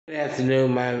Good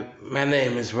afternoon. My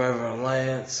name is Reverend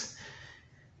Lance.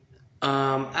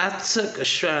 I took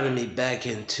astronomy back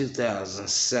in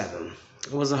 2007.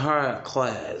 It was a hard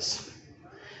class,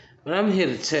 but I'm here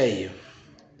to tell you,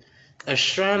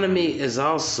 astronomy is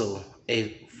also a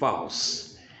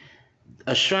false.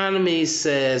 Astronomy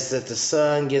says that the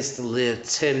sun gets to live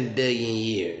 10 billion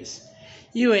years.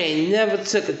 You ain't never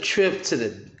took a trip to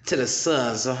the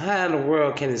sun, so how in the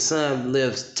world can the sun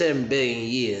live 10 billion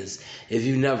years if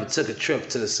you never took a trip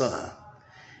to the sun?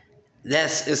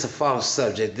 It's a false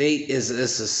subject. It's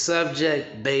a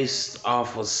subject based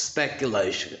off of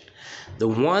speculation. The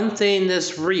one thing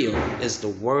that's real is the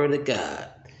Word of God.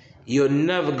 You'll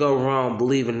never go wrong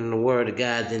believing in the Word of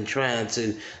God than trying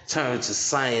to turn to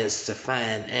science to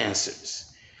find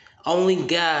answers. Only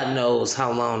God knows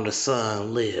how long the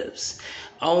sun lives.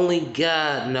 Only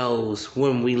God knows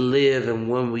when we live and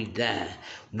when we die.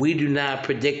 We do not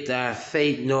predict our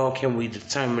fate, nor can we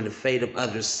determine the fate of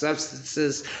other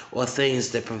substances or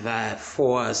things that provide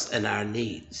for us and our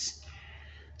needs.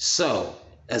 So,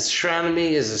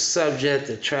 astronomy is a subject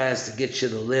that tries to get you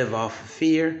to live off of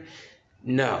fear.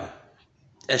 No,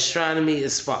 astronomy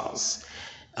is false.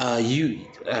 You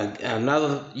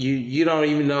don't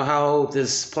even know how old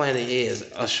this planet is.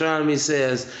 Astronomy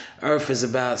says Earth is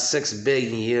about 6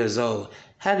 billion years old.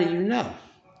 How do you know?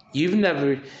 You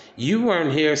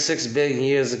weren't here 6 billion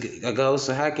years ago,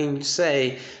 so how can you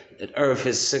say that Earth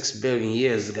is 6 billion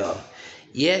years ago?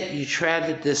 Yet you try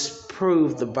to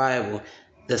disprove the Bible.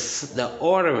 The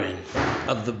ordering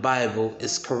of the Bible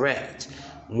is correct.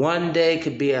 One day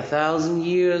could be 1,000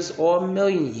 years or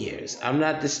 1,000,000 years. I'm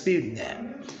not disputing that.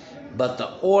 But the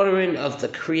ordering of the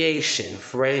creation,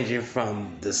 ranging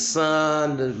from the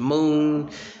sun, the moon,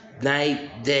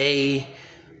 night, day,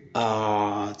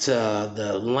 to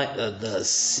the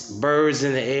birds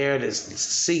in the air, the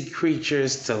sea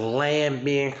creatures, to land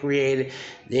being created.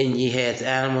 Then you had the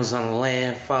animals on the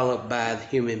land, followed by the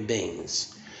human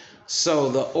beings. So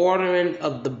the ordering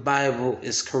of the Bible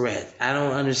is correct. I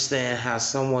don't understand how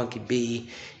someone could be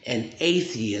an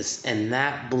atheist and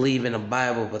not believe in the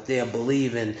Bible, but they'll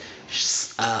believe in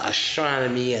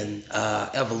astronomy and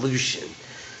evolution.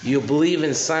 You believe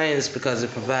in science because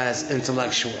it provides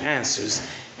intellectual answers,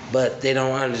 but they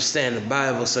don't understand the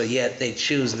Bible, so yet they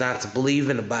choose not to believe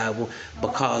in the Bible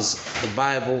because the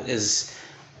Bible is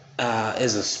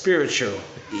a spiritual.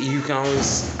 You can only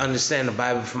understand the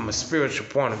Bible from a spiritual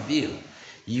point of view.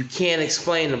 You can't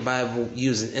explain the Bible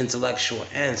using intellectual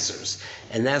answers,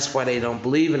 and that's why they don't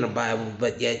believe in the Bible,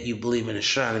 but yet you believe in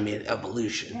astronomy and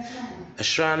evolution.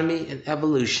 Astronomy and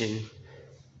evolution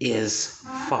is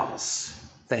false.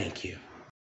 Thank you.